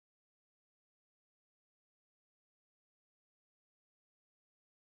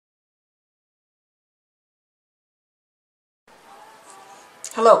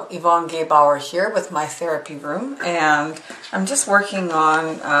Hello, Yvonne Gebauer here with My Therapy Room, and I'm just working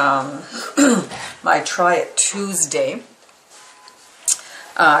on my Try It Tuesday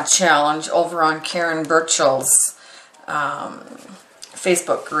challenge over on Karen Burchell's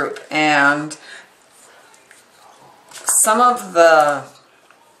Facebook group. And some of the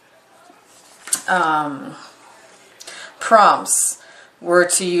prompts were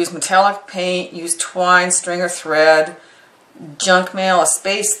to use metallic paint, use twine, string or thread, junk mail, a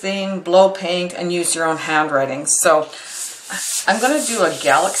space theme, blow paint, and use your own handwriting. So I'm going to do a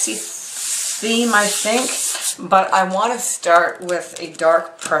galaxy theme, I think, but I want to start with a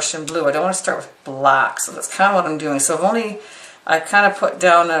dark Prussian blue. I don't want to start with black, so that's kind of what I'm doing. So I kind of put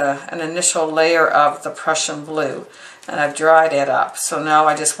down an initial layer of the Prussian blue, and I've dried it up. So now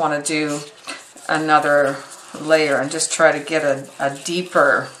I just want to do another layer and just try to get a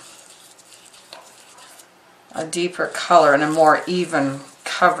deeper color and a more even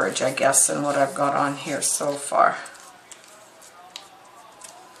coverage, I guess, than what I've got on here so far.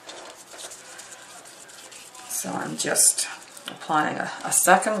 So I'm just applying a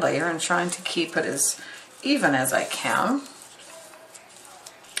second layer and trying to keep it as even as I can.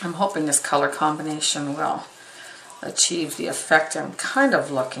 I'm hoping this color combination will achieve the effect I'm kind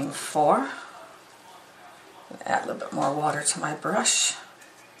of looking for. Add a little bit more water to my brush.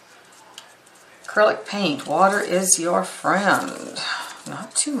 Acrylic paint, water is your friend.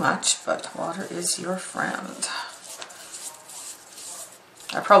 Not too much, but water is your friend.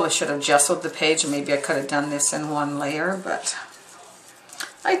 I probably should have gessoed the page, and maybe I could have done this in one layer, but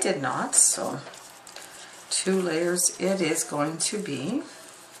I did not, so 2 layers it is going to be.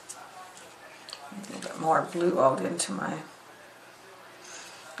 A little bit more blue out into my...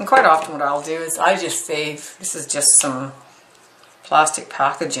 And quite often what I'll do is I just save, this is just some plastic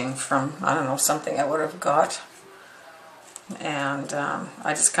packaging from, I don't know, something I would have got. And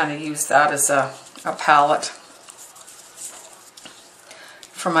I just kind of use that as a palette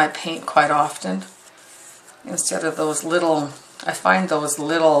for my paint quite often. Instead of those little, I find those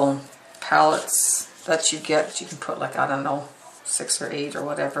little palettes that you get, you can put like, I don't know, 6 or 8 or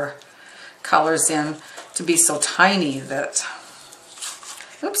whatever colors in, to be so tiny that,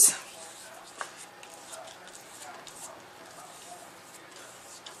 oops.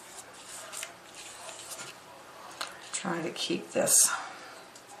 Trying to keep this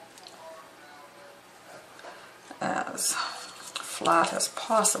as flat as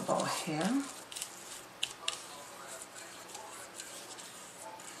possible here.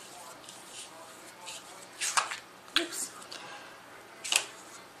 Oops.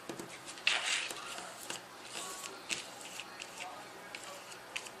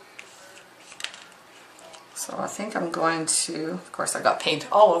 So I think I'm going to, of course I got paint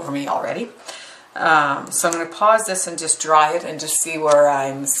all over me already. So I'm going to pause this and just dry it and just see where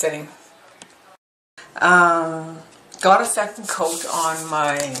I'm sitting. Got a second coat on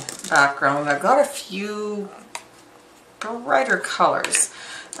my background. I've got a few brighter colors.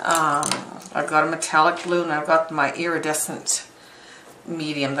 I've got a metallic blue, and I've got my iridescent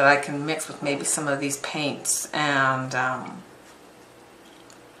medium that I can mix with maybe some of these paints. And I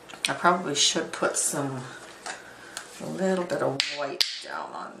probably should put a little bit of white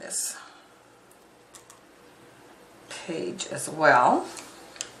down on this page as well,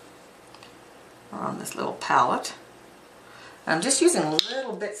 or on this little palette. I'm just using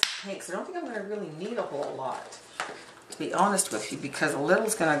little bits of paint because I don't think I'm going to really need a whole lot, to be honest with you, because a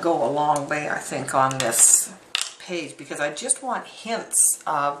little's going to go a long way, I think, on this page, because I just want hints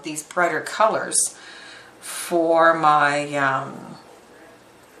of these brighter colors for my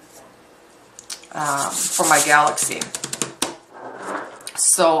galaxy.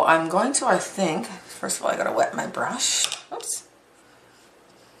 So I'm going to, I think, first of all, I gotta wet my brush. Oops.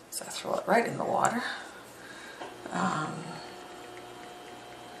 So I throw it right in the water.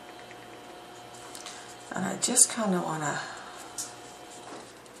 And I just kind of want to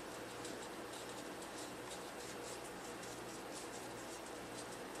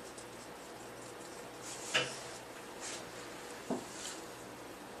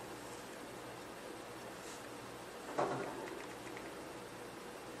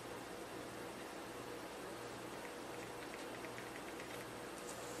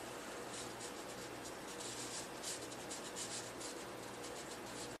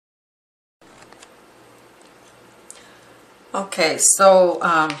Okay, so,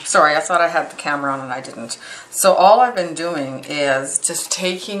 sorry, I thought I had the camera on and I didn't. So all I've been doing is just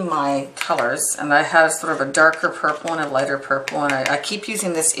taking my colors, and I have sort of a darker purple and a lighter purple, and I keep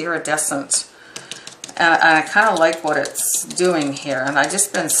using this iridescent, and I kind of like what it's doing here, and I've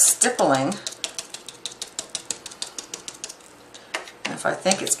just been stippling. If I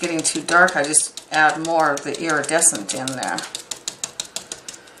think it's getting too dark, I just add more of the iridescent in there.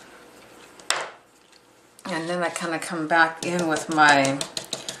 And then I kind of come back in with my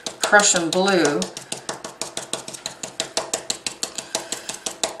Prussian blue.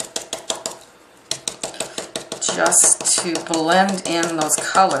 Just to blend in those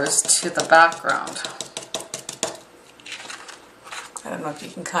colors to the background. I don't know if you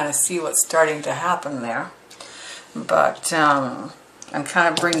can kind of see what's starting to happen there, but I'm kind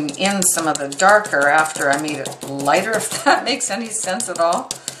of bringing in some of the darker after I made it lighter, if that makes any sense at all.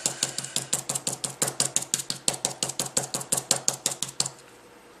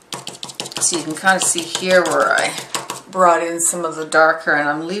 So you can kind of see here where I brought in some of the darker, and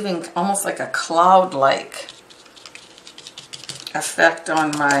I'm leaving almost like a cloud-like effect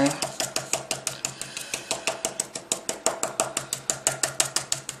on my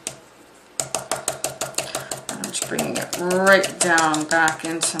I'm just bringing it right down back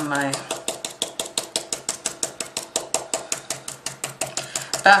into my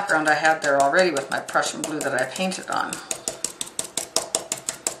background I had there already with my Prussian blue that I painted on.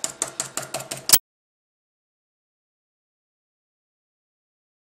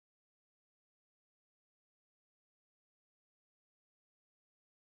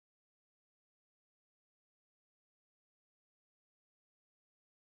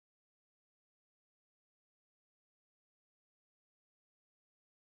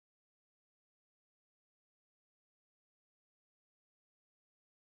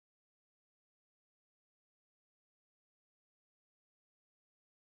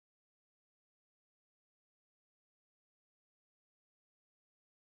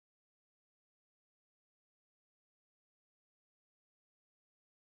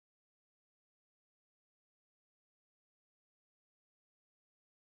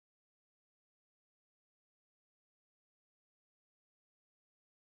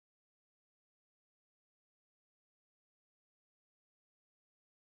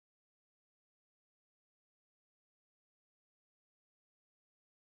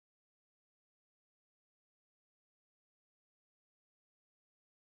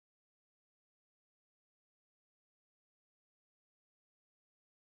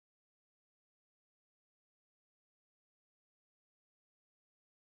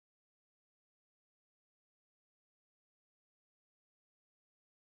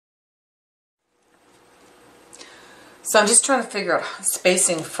 So I'm just trying to figure out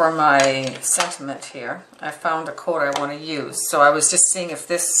spacing for my sentiment here. I found a quote I want to use. So I was just seeing if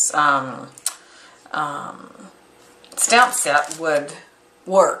this stamp set would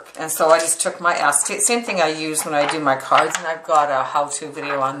work. And so I just took my ask. Same thing I use when I do my cards. And I've got a how-to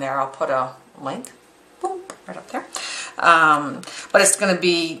video on there. I'll put a link. Boom, right up there. But it's going to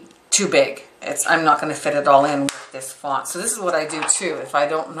be too big. I'm not going to fit it all in with this font. So this is what I do too. If I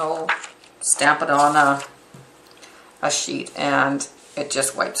don't know, stamp it on a sheet and it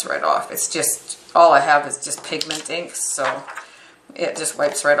just wipes right off. It's just, all I have is just pigment ink, so it just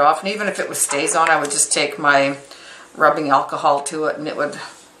wipes right off. And even if it stays on, I would just take my rubbing alcohol to it and it would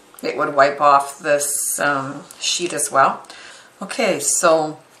wipe off this sheet as well. Okay,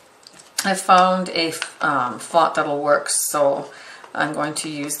 so I found a font that'll work, so I'm going to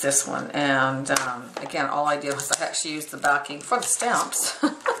use this one. And again, all I did was I actually used the backing for the stamps.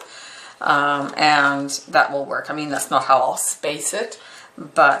 And that will work. I mean, that's not how I'll space it,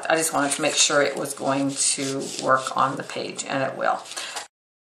 but I just wanted to make sure it was going to work on the page, and it will.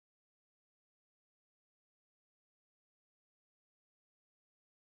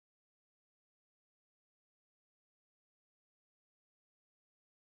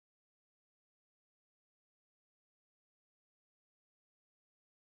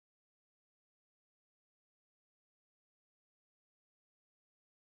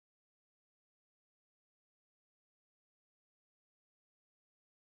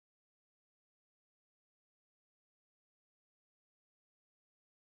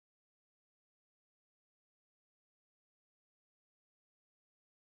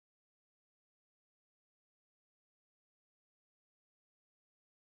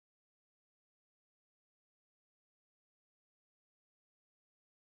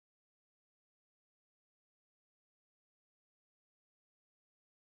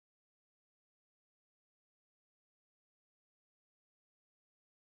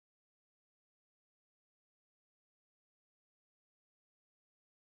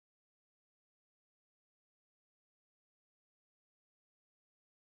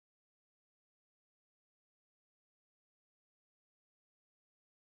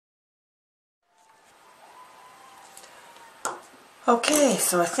 Okay,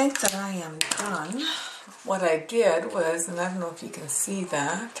 so I think that I am done what I did was, and I don't know if you can see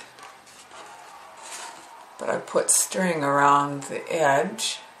that, but I put string around the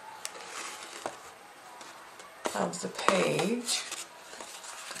edge of the page.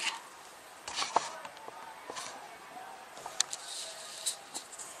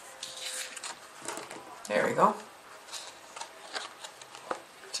 There we go.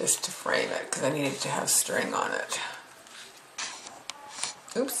 Just to frame it, because I needed to have string on it.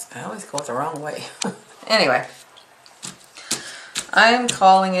 Oops, I always go the wrong way. Anyway, I'm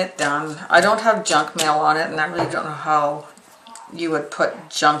calling it done. I don't have junk mail on it, and I really don't know how you would put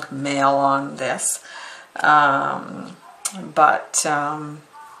junk mail on this.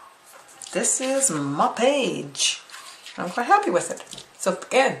 This is my page. I'm quite happy with it. So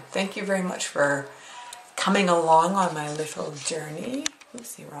again, thank you very much for coming along on my little journey.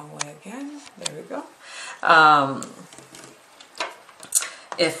 Oops, the wrong way again. There we go.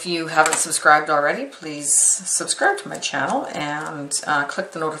 If you haven't subscribed already, please subscribe to my channel and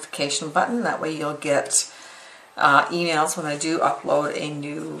click the notification button. That way you'll get emails when I do upload a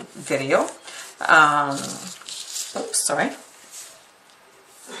new video. Oops, sorry.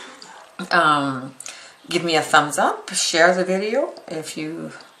 Give me a thumbs up, share the video if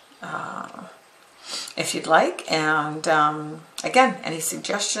you'd like, and again, any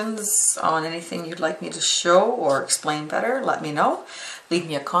suggestions on anything you'd like me to show or explain better, let me know. Leave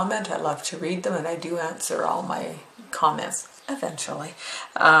me a comment. I love to read them, and I do answer all my comments eventually.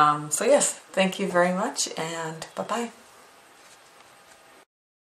 So yes, thank you very much, and bye-bye.